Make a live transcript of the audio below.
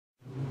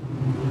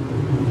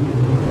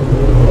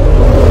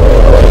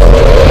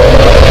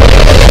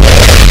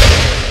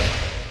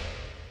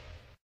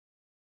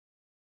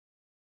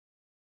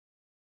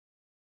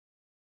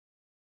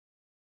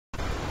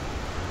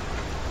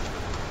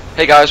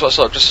Hey guys, what's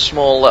up? Just a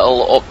small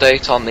little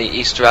update on the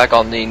Easter egg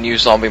on the new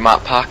zombie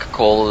map pack,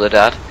 Call of the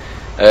Dead.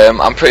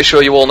 I'm pretty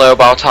sure you all know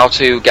about how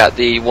to get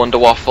the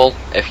Wounderwaffer.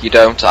 If you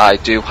don't, I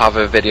do have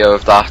a video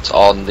of that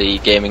on the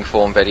Gaming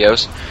Forum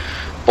videos.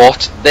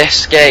 But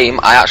this game,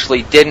 I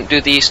actually didn't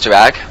do the Easter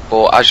egg,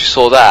 but as you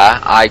saw there,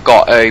 I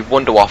got a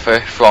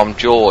Wounderwaffer from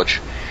George.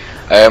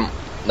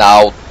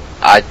 Now,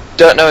 I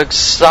don't know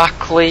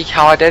exactly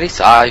how I did it.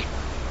 I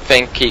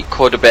think it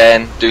could have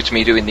been due to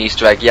me doing the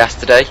Easter egg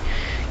yesterday,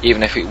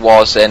 even if it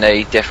was in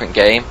a different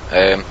game.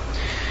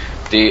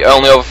 The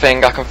only other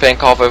thing I can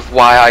think of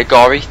why I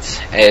got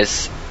it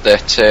is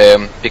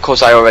that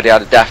because I already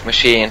had a death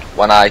machine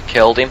when I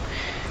killed him,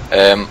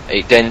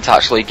 it didn't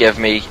actually give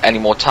me any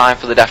more time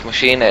for the death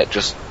machine. It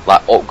just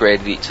like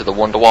upgraded it to the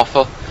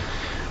Wounderwaffer.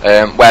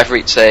 Whether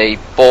it's a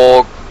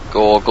bug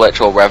or glitch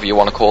or whatever you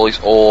want to call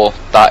it, or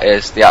that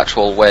is the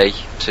actual way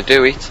to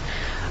do it,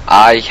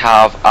 I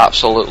have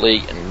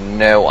absolutely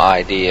no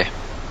idea.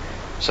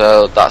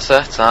 So that's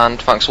it,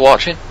 and thanks for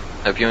watching.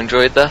 Hope you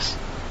enjoyed this.